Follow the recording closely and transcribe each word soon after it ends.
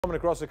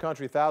Across the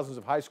country, thousands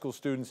of high school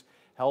students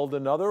held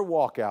another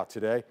walkout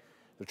today.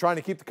 They're trying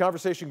to keep the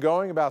conversation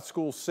going about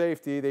school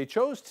safety. They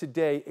chose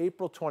today,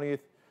 April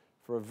 20th,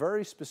 for a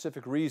very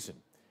specific reason.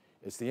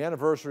 It's the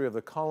anniversary of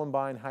the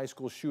Columbine High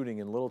School shooting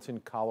in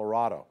Littleton,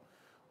 Colorado.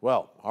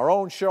 Well, our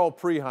own Cheryl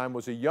Preheim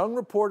was a young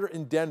reporter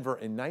in Denver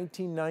in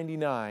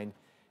 1999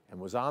 and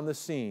was on the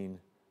scene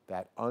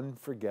that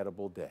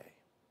unforgettable day.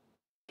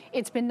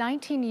 It's been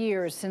 19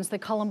 years since the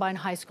Columbine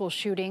High School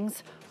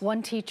shootings.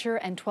 One teacher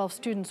and 12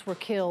 students were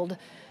killed.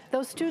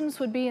 Those students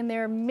would be in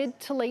their mid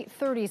to late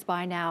 30s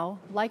by now,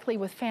 likely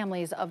with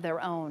families of their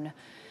own.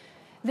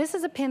 This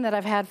is a pin that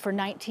I've had for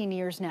 19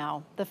 years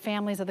now. The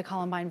families of the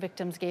Columbine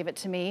victims gave it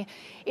to me.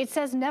 It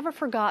says, "Never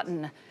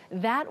forgotten."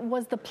 That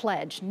was the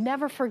pledge.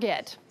 Never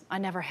forget. I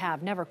never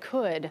have, never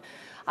could.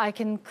 I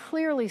can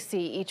clearly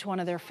see each one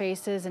of their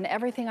faces and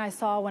everything I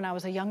saw when I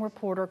was a young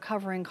reporter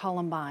covering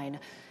Columbine.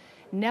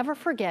 Never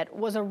forget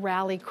was a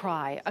rally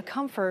cry, a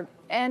comfort,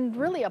 and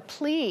really a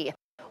plea.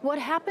 What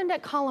happened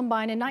at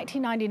Columbine in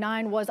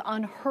 1999 was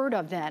unheard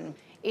of then.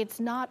 It's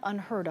not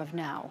unheard of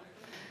now.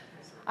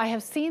 I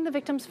have seen the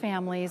victims'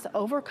 families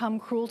overcome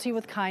cruelty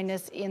with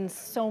kindness in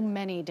so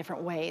many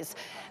different ways.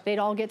 They'd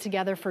all get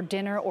together for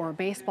dinner or a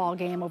baseball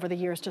game over the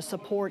years to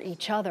support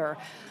each other.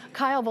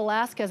 Kyle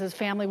Velasquez's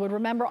family would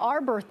remember our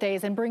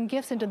birthdays and bring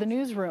gifts into the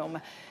newsroom.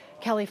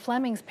 Kelly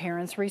Fleming's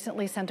parents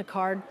recently sent a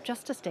card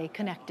just to stay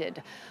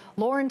connected.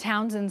 Lauren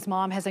Townsend's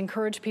mom has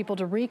encouraged people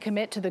to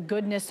recommit to the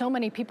goodness so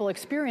many people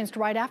experienced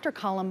right after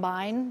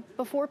Columbine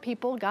before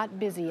people got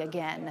busy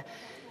again.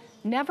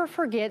 Never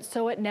forget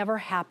so it never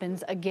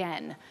happens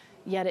again.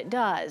 Yet it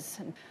does.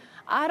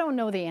 I don't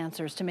know the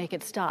answers to make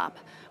it stop,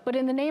 but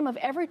in the name of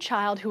every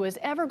child who has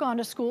ever gone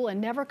to school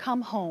and never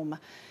come home,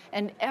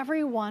 and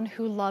everyone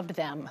who loved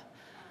them,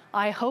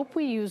 I hope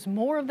we use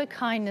more of the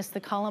kindness the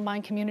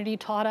Columbine community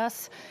taught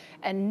us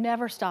and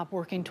never stop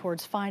working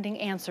towards finding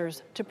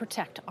answers to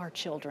protect our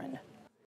children.